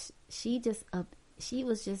 because she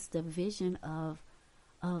was just the vision of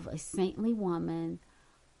a saintly woman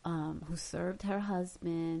who served her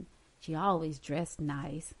husband. She always dressed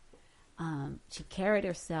nice. She carried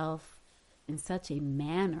herself in such a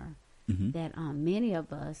manner that many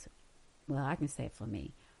of us, well, I can say it for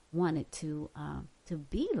me, wanted to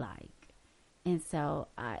be like. And so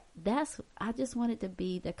I just wanted to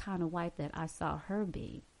be the kind of wife that I saw her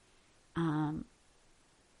be, and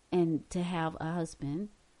to have a husband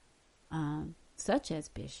such as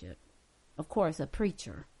Bishop, of course, a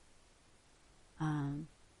preacher,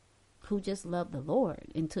 who just loved the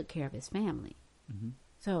Lord and took care of his family.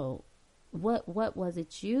 So what was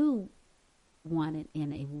it you wanted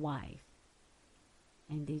in a wife?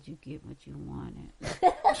 And did you get what you wanted?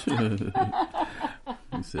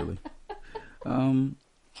 You're silly. I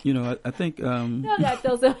think you got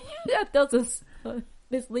those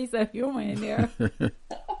Miss Lisa humor in there.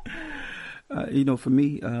 For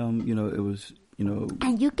me, it was,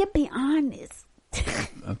 and you can be honest.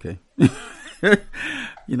 Okay.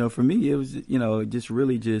 For me, it was, just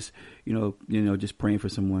really just, just praying for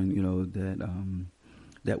someone,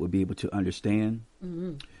 that would be able to understand,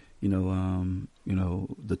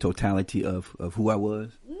 the totality of who I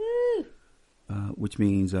was. which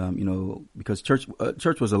means because church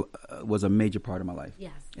was a major part of my life.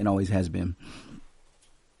 Yes, and always has been.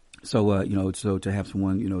 So so to have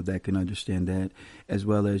someone that can understand that, as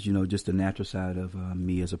well as just the natural side of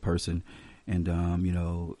me as a person, and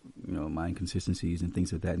my inconsistencies and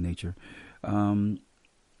things of that nature.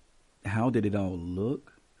 How did it all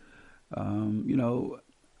look?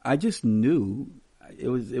 I just knew it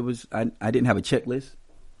was. I didn't have a checklist.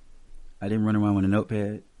 I didn't run around with a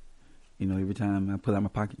notepad. Every time I pull out my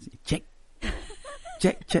pocket, check,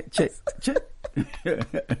 check, check, check, check.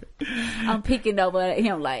 I'm peeking over at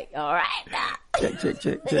him like, all right now. Check, check,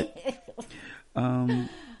 check, check.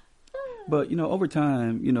 But over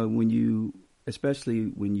time, especially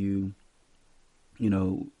when you've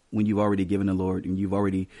already given the Lord and you've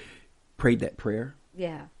already prayed that prayer.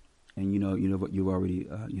 Yeah. And what you've already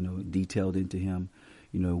detailed into Him,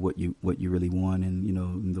 what you really want,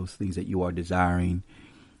 and those things that you are desiring,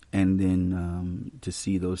 and then to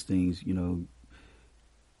see those things,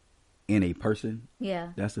 in a person.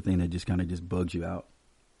 Yeah. That's the thing that just kind of just bugs you out.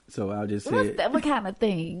 So I'll just say, what kind of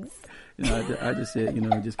things? I just said,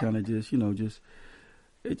 just kind of just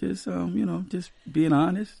being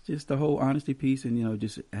honest, just the whole honesty piece, and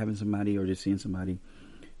just having somebody or just seeing somebody,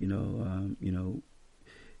 that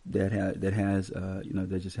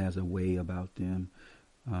just has a way about them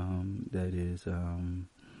that is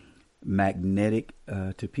magnetic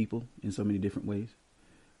to people in so many different ways.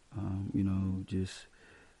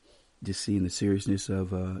 Just seeing the seriousness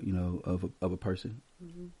of a person,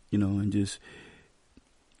 mm-hmm. And just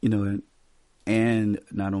and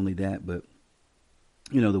not only that, but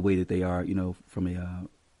the way that they are, from a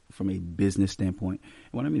business standpoint.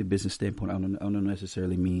 And when I mean a business standpoint, I don't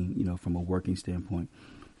necessarily mean from a working standpoint,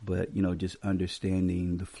 but just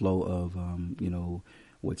understanding the flow of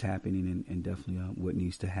what's happening and definitely what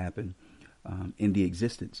needs to happen in the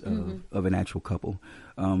existence mm-hmm. of an actual couple.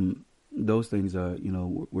 Those things are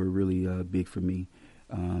were really big for me.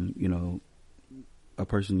 A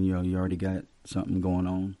person you already got something going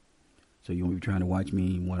on, so you won't be trying to watch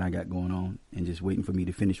me and what I got going on and just waiting for me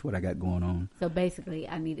to finish what I got going on. So basically,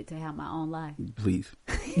 I needed to have my own life. Please.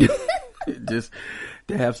 Just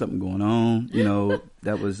to have something going on,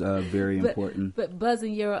 that was very important. But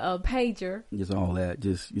buzzing your pager. Just all that.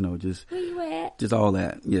 Just where you at? Just all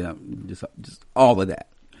that. Yeah. Just all of that.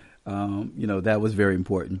 That was very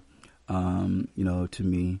important, to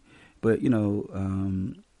me. But,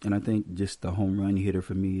 and I think just the home run hitter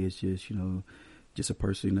for me is just a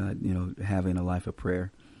person, having a life of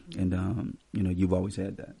prayer. And, you've always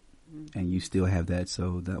had that. Mm-hmm. And you still have that.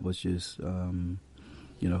 So that was just,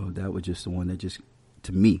 that was just the one that just,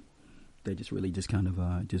 to me, that just really just kind of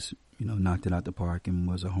knocked it out the park and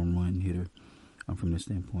was a home run hitter from this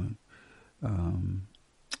standpoint. And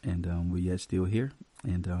we're yet still here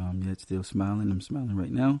and yet still smiling. I'm smiling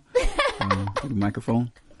right now through the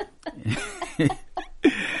microphone.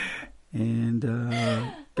 And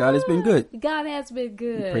God has been good. God has been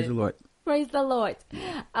good. Praise the Lord. Praise the Lord.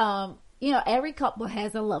 Every couple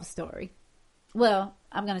has a love story. Well,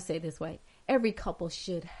 I'm going to say it this way. Every couple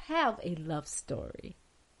should have a love story.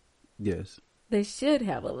 Yes. They should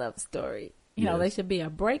have a love story. Yes. They should be a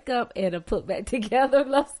breakup and a put back together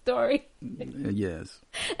love story. Yes.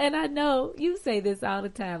 And I know you say this all the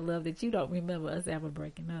time, love, that you don't remember us ever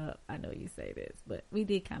breaking up. I know you say this, but we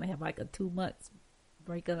did kind of have like a 2 months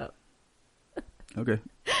breakup. Okay.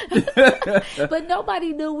 But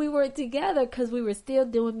nobody knew we were together because we were still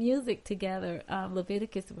doing music together.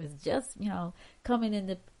 Leviticus was just, coming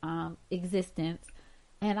into existence.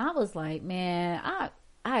 And I was like, man,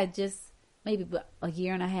 I just maybe a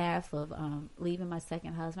year and a half of leaving my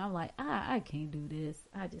second husband. I'm like, I can't do this.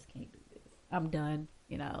 I just can't do this. I'm done,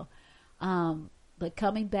 But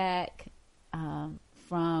coming back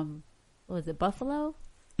from, what was it, Buffalo?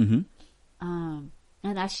 Mm-hmm.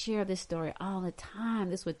 And I share this story all the time.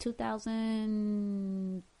 This was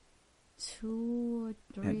 2002 or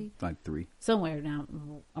 3. Like 3. Somewhere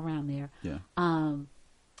around there. Yeah.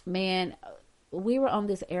 Man, we were on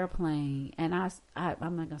this airplane, and I'm not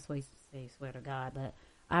going to say swear to God, but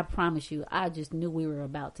I promise you, I just knew we were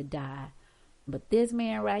about to die. But this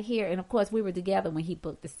man right here, and of course we were together when he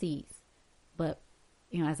booked the seats, but,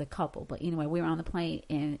 as a couple. But anyway, we were on the plane,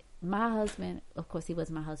 and my husband, of course he was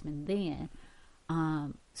my husband then,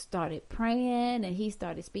 started praying, and he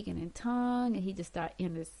started speaking in tongue, and he just started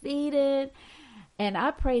interceding. And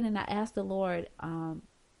I prayed and I asked the Lord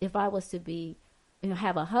if I was to be,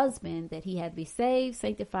 have a husband, that he had to be saved,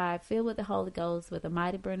 sanctified, filled with the Holy Ghost, with a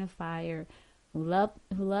mighty burning fire, who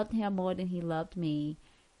loved him more than he loved me,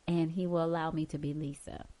 and he will allow me to be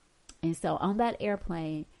Lisa. And so on that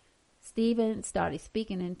airplane, Stephen started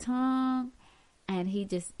speaking in tongue, And he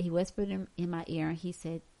whispered in my ear, and he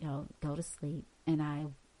said, go to sleep. And I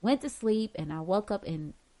went to sleep, and I woke up,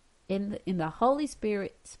 and the Holy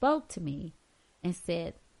Spirit spoke to me and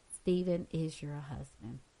said, Stephen is your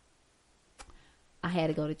husband. I had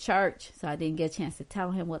to go to church, so I didn't get a chance to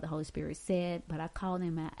tell him what the Holy Spirit said, but I called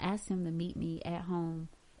him and I asked him to meet me at home,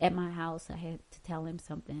 at my house. I had to tell him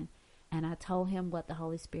something, and I told him what the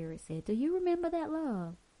Holy Spirit said. Do you remember that,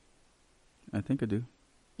 love? I think I do.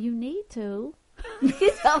 You need to.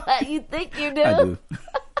 You think you do? I do.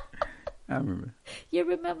 I remember. You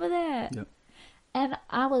remember that? Yep. And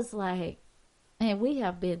I was like, and we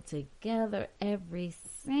have been together ever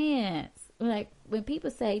since. Like, when people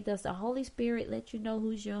say, does the Holy Spirit let you know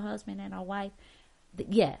who's your husband and our wife?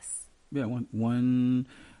 Yes. Yeah, one.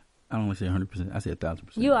 I don't want to say 100%. I say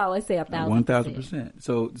 1,000%. You always say 1,000%.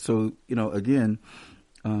 1,000%. So again,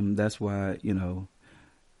 that's why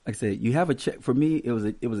like I said, you have a check. For me, it was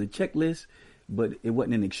a checklist, but it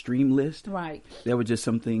wasn't an extreme list. Right. There were just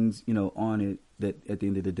some things on it that at the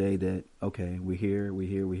end of the day that okay, we're here,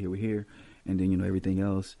 and then everything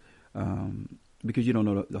else. Because you don't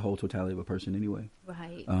know the whole totality of a person anyway.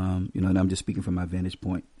 Right. And I'm just speaking from my vantage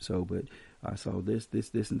point. So, but I saw this,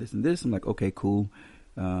 and this, and this. I'm like, okay, cool.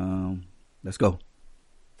 Let's go.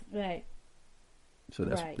 Right. So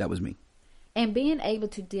that was me. And being able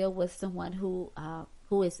to deal with someone who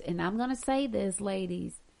is, and I'm going to say this,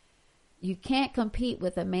 ladies, you can't compete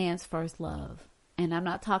with a man's first love. And I'm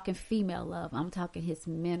not talking female love. I'm talking his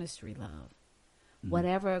ministry love.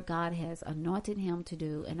 Whatever God has anointed him to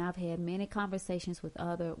do. And I've had many conversations with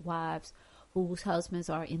other wives whose husbands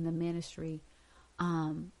are in the ministry.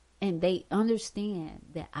 And they understand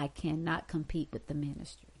that I cannot compete with the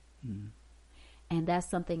ministry. And that's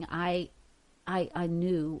something I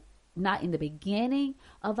knew, not in the beginning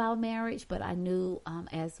of our marriage, but I knew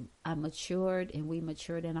as I matured and we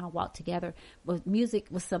matured and I walked together. But music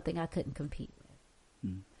was something I couldn't compete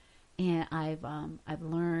with. And I've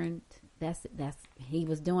learned that's he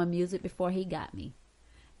was doing music before he got me,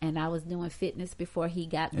 and I was doing fitness before he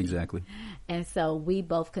got me. Exactly. And so we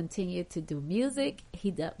both continue to do music.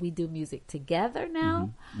 We do music together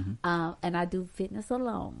now, and I do fitness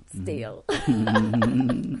alone still.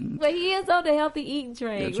 But he is on the healthy eating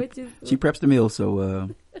train, she preps the meal, so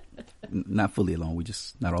not fully alone. We're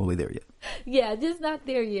just not all the way there yet. Yeah, just not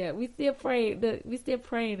there yet. We still praying. We still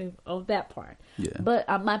praying on that part. Yeah. But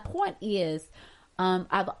my point is,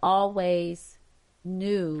 I've always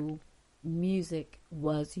knew music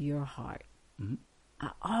was your heart.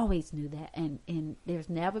 I always knew that, and there's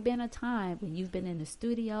never been a time when you've been in the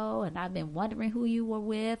studio and I've been wondering who you were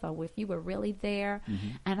with or if you were really there.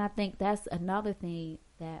 And I think that's another thing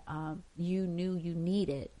that you knew you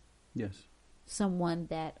needed. Yes. Someone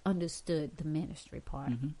that understood the ministry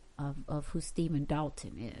part of who Stephen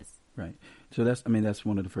Dalton is. Right. So that's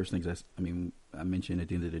one of the first things I mentioned at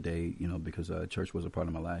the end of the day, because church was a part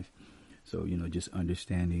of my life. So, just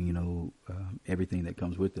understanding, everything that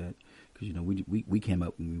comes with that. Because, we came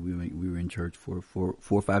up and we were in church for 4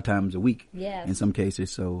 or 5 times a week. Yes. In some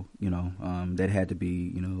cases. So, that had to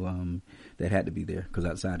be, that had to be there. Because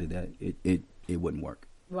outside of that, it wouldn't work.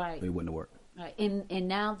 Right. It wouldn't have worked. Right. And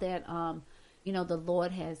now that, the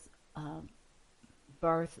Lord has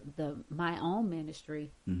birthed my own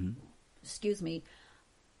ministry, excuse me,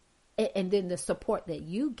 and then the support that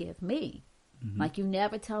you give me. Like, you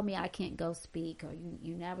never tell me I can't go speak, or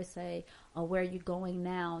you never say, oh, where are you going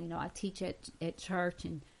now? I teach at church,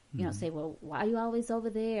 and say, well, why are you always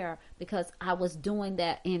over there? Because I was doing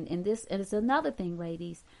that in this. And it's another thing,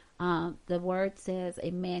 ladies. The word says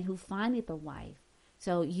a man who findeth a wife.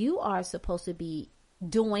 So you are supposed to be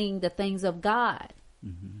doing the things of God.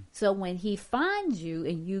 So when he finds you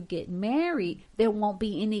and you get married, there won't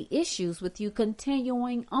be any issues with you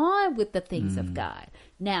continuing on with the things of God.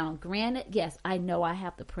 Now, granted, yes, I know I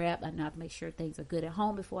have to prep. I know I have to make sure things are good at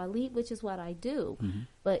home before I leave, which is what I do.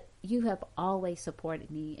 But you have always supported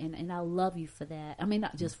me, and I love you for that. I mean,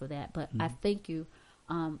 not just for that, but I thank you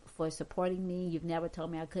for supporting me. You've never told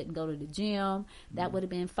me I couldn't go to the gym. That would have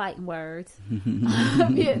been fighting words.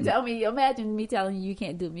 Imagine me telling you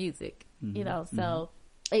can't do music. So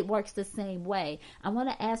it works the same way. I want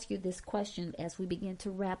to ask you this question as we begin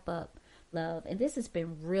to wrap up, love. And this has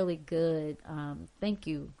been really good. Thank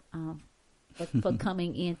you for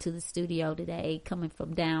coming into the studio today, coming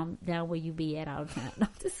from down where you be at all the time. No,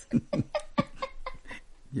 just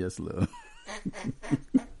yes, love.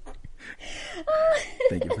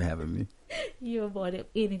 Thank you for having me. You're avoided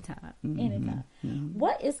anytime. Anytime.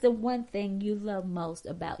 What is the one thing you love most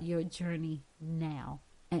about your journey now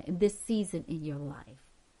and this season in your life?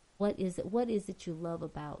 What is it you love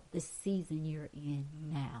about this season you're in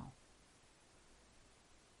now?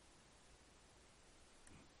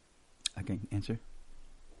 I can answer.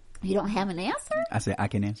 You don't have an answer? I said I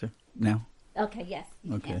can answer now. Okay, yes.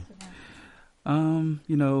 Okay.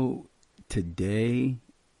 Today,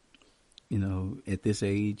 at this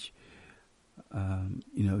age,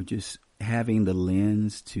 just having the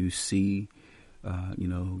lens to see,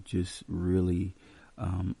 just really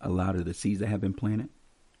a lot of the seeds that have been planted.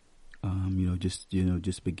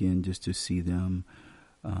 Just begin just to see them,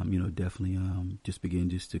 definitely just begin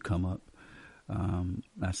just to come up.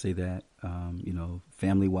 I say that,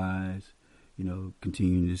 family wise,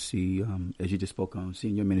 continuing to see, as you just spoke on,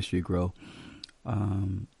 seeing your ministry grow.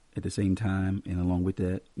 At the same time, and along with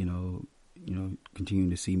that, continuing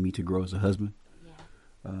to see me to grow as a husband. Yeah.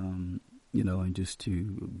 And just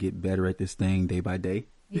to get better at this thing day by day.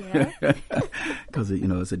 Yeah. Because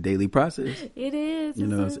it's a daily process. It is.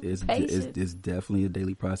 It's definitely a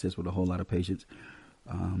daily process with a whole lot of patience.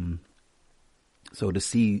 So to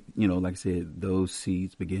see, like I said, those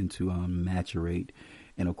seeds begin to maturate,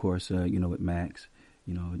 and of course, with Max,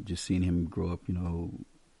 just seeing him grow up,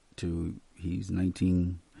 to he's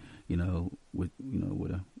 19, with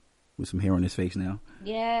some hair on his face now.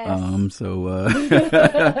 Yes.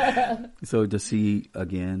 So to see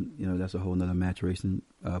again, that's a whole nother maturation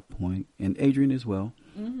point, and Adrian as well.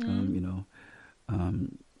 Mm-hmm.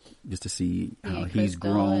 Just to see how he's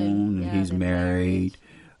grown and he's married.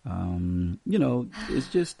 It's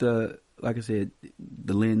just like I said,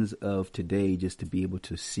 the lens of today, just to be able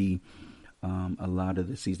to see a lot of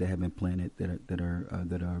the seeds that have been planted that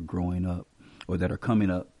are growing up or that are coming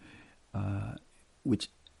up, which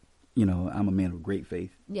I'm a man of great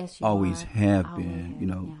faith. Yes, you always are. Have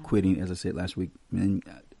been. Quitting, as I said last week, man,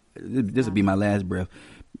 this would be my last breath.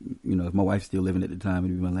 If my wife's still living at the time,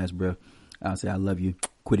 it'd be my last breath. I'll say I love you.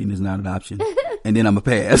 Quitting is not an option, and then I'm a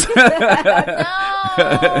pass.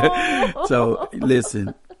 No. So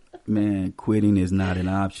listen, man, quitting is not an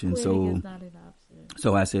option. Quitting is not an option.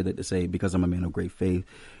 So I said that to say, because I'm a man of great faith,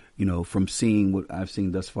 from seeing what I've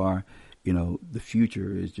seen thus far, the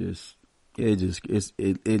future is just,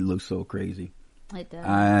 it looks so crazy. It does.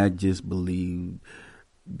 I just believe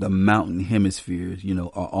the mountain hemispheres, are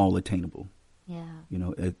all attainable. Yeah.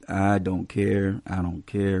 I don't care.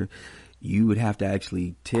 You would have to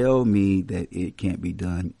actually tell me that it can't be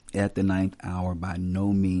done at the 9th hour. By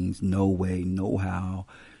no means, no way, no how.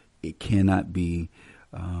 It cannot be.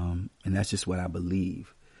 And that's just what I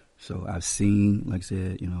believe. So I've seen, like I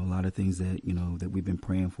said, a lot of things that, that we've been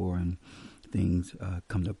praying for, and things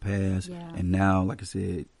come to pass. Yeah. And now, like I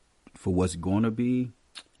said, for what's going to be,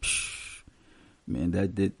 man,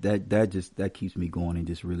 that keeps me going, and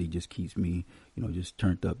just really just keeps me, just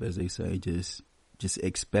turned up, as they say, just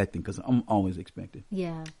expecting, because I'm always expecting.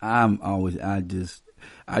 Yeah. I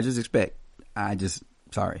just expect.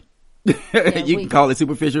 Sorry. Yeah, you can call it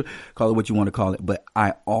superficial, call it what you want to call it, but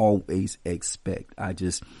I always expect. I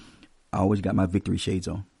always got my victory shades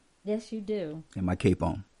on. Yes, you do. And my cape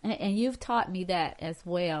on. And you've taught me that as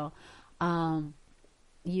well.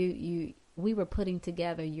 We were putting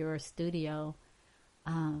together your studio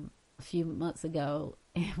a few months ago,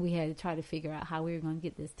 and we had to try to figure out how we were going to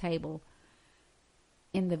get this table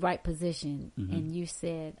in the right position. Mm-hmm. And you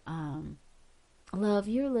said, love,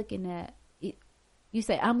 you're looking at it. You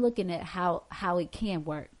say, I'm looking at how it can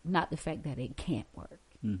work, not the fact that it can't work.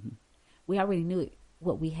 Mm-hmm. We already knew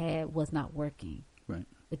what we had was not working. Right.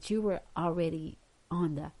 But you were already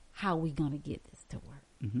on the how we going to get this to work.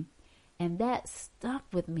 Mm-hmm. And that stuck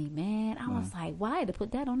with me, man. I was like, why to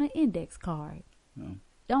put that on an index card?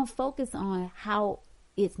 Don't focus on how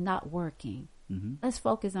it's not working. Mm-hmm. Let's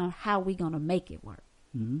focus on how we going to make it work.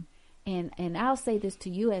 Mm-hmm. And I'll say this to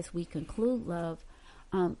you as we conclude, love.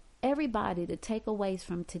 Everybody, the takeaways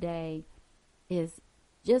from today is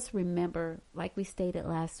just remember, like we stated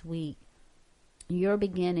last week, your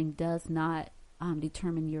beginning does not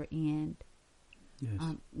determine your end.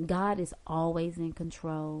 Yes. God is always in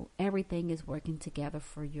control. Everything is working together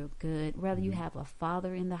for your good. Whether you have a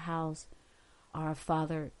father in the house or a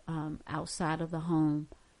father outside of the home,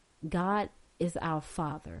 God is our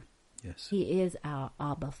Father. Yes. He is our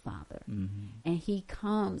Abba Father. Mm-hmm. And He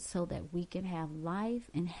comes so that we can have life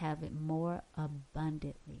and have it more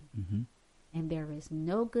abundantly. Mm-hmm. And there is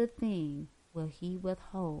no good thing will He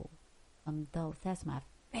withhold from those. That's my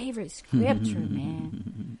favorite scripture,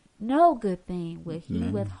 man. No good thing will He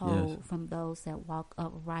withhold from those that walk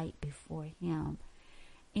upright before Him.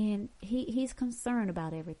 And He's concerned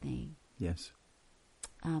about everything. Yes.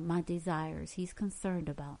 My desires. He's concerned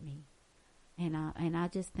about me. And I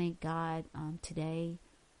just thank God today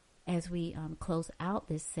as we close out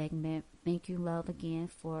this segment. Thank you, love, again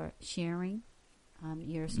for sharing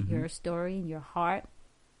your story and your heart.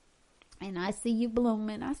 And I see you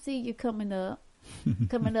blooming. I see you coming up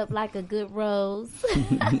like a good rose.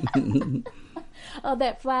 Oh,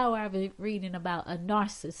 that flower I've been reading about, a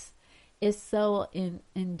narcissus, is so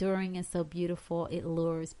enduring and so beautiful. It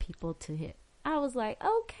lures people to it. I was like,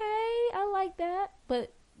 okay, I like that.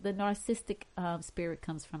 But the narcissistic spirit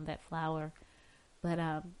comes from that flower. But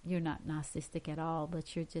you're not narcissistic at all. But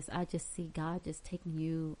I just see God just taking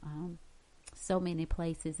you so many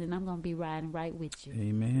places. And I'm going to be riding right with you.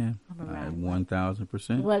 Amen.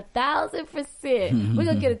 1,000%. 1,000%. We're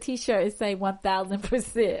going to get a t-shirt and say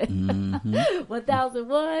 1,000%.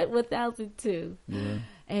 1,001, 1,002. Yeah.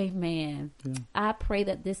 Amen. Yeah. I pray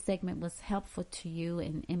that this segment was helpful to you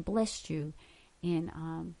and blessed you in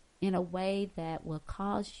a way that will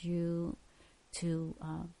cause you to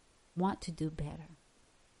want to do better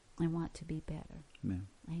and want to be better. Amen.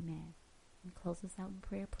 Amen. And close us out in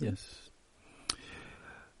prayer, please. Yes.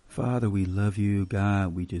 Father, we love you,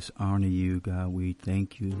 God. We just honor you, God. We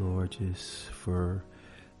thank you, Lord, just for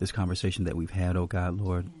this conversation that we've had, oh God,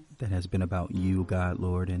 Lord, that has been about you, God,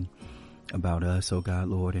 Lord, and about us, oh God,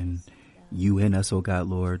 Lord, and you in us, oh God,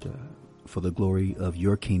 Lord, for the glory of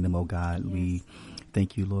your kingdom, oh God. We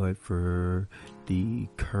thank you, Lord, for the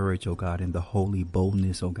courage, oh God, and the holy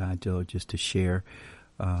boldness, oh God, just to share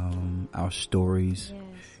our stories,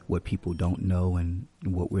 what people don't know, and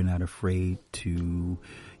what we're not afraid to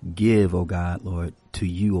give, oh God, Lord, to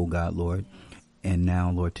you, oh God, Lord, and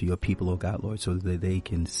now, Lord, to your people, oh God, Lord, so that they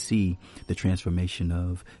can see the transformation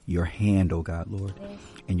of your hand, oh God, Lord,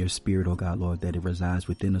 and your spirit, oh God, Lord, that it resides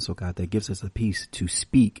within us, oh God, that gives us a peace to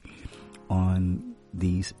speak on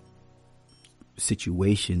these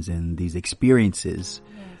situations and these experiences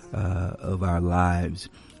of our lives.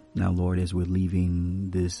 Now, Lord, as we're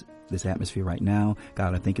leaving this atmosphere right now,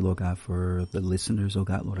 God, I thank you, Lord God, for the listeners, oh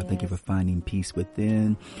God, Lord. I thank you for finding peace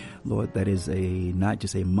within. Lord, that is not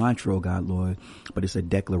just a mantra, oh God, Lord, but it's a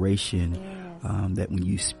declaration that when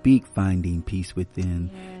you speak finding peace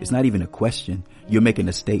within, it's not even a question. You're making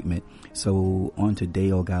a statement. So on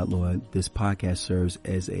today, oh God, Lord, this podcast serves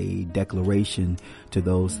as a declaration to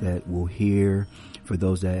those that will hear, for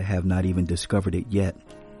those that have not even discovered it yet.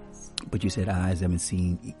 But you said eyes haven't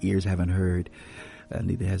seen, ears haven't heard,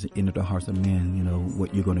 neither has it entered the hearts of men, you know,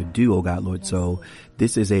 what you're going to do, oh God, Lord. So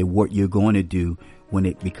this is a what you're going to do when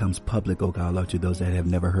it becomes public, oh God, Lord, to those that have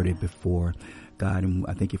never heard it before. God, and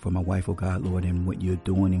I thank you for my wife, oh God, Lord, and what you're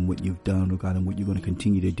doing and what you've done, oh God, and what you're going to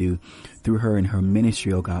continue to do through her and her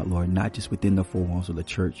ministry, oh God, Lord, not just within the four walls of the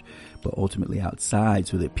church, but ultimately outside,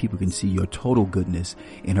 so that people can see your total goodness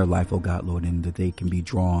in her life, oh God, Lord, and that they can be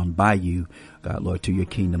drawn by you, God, Lord, to your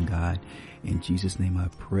kingdom, God. In Jesus' name I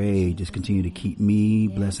pray. Just continue to keep me,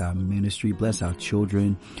 bless our ministry, bless our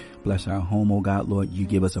children, bless our home, oh God, Lord. You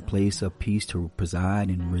give us a place of peace to preside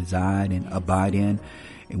and reside and abide in.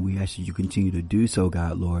 And we ask you continue to do so,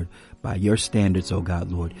 God, Lord, by your standards, oh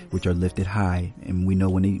God, Lord, which are lifted high. And we know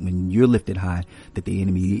when you're lifted high, that the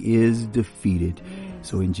enemy is defeated.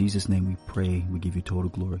 So in Jesus' name we pray. We give you total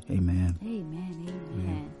glory. Amen. Amen.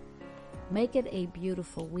 Amen. Make it a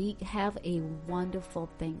beautiful week. Have a wonderful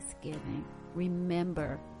Thanksgiving.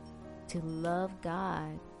 Remember to love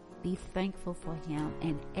God. Be thankful for him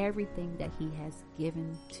and everything that he has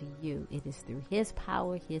given to you. It is through his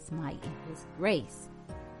power, his might, and his grace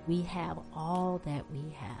we have all that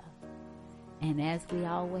we have. And as we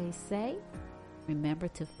always say, remember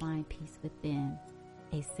to find peace within.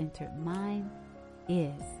 A centered mind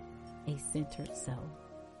is a centered soul.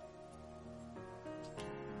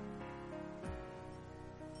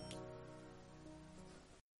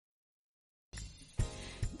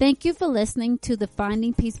 Thank you for listening to the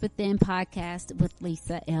Finding Peace Within podcast with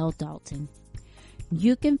Lisa L. Dalton.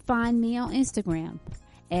 You can find me on Instagram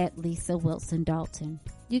at Lisa Wilson Dalton.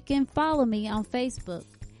 You can follow me on Facebook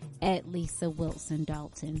at Lisa Wilson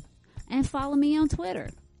Dalton. And follow me on Twitter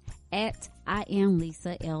at I am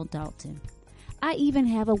Lisa L. Dalton. I even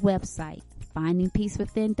have a website,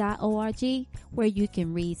 findingpeacewithin.org, where you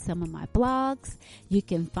can read some of my blogs, you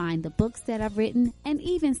can find the books that I've written, and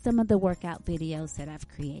even some of the workout videos that I've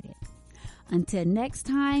created. Until next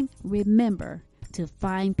time, remember to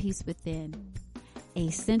find peace within. A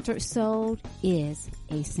centered soul is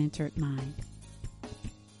a centered mind.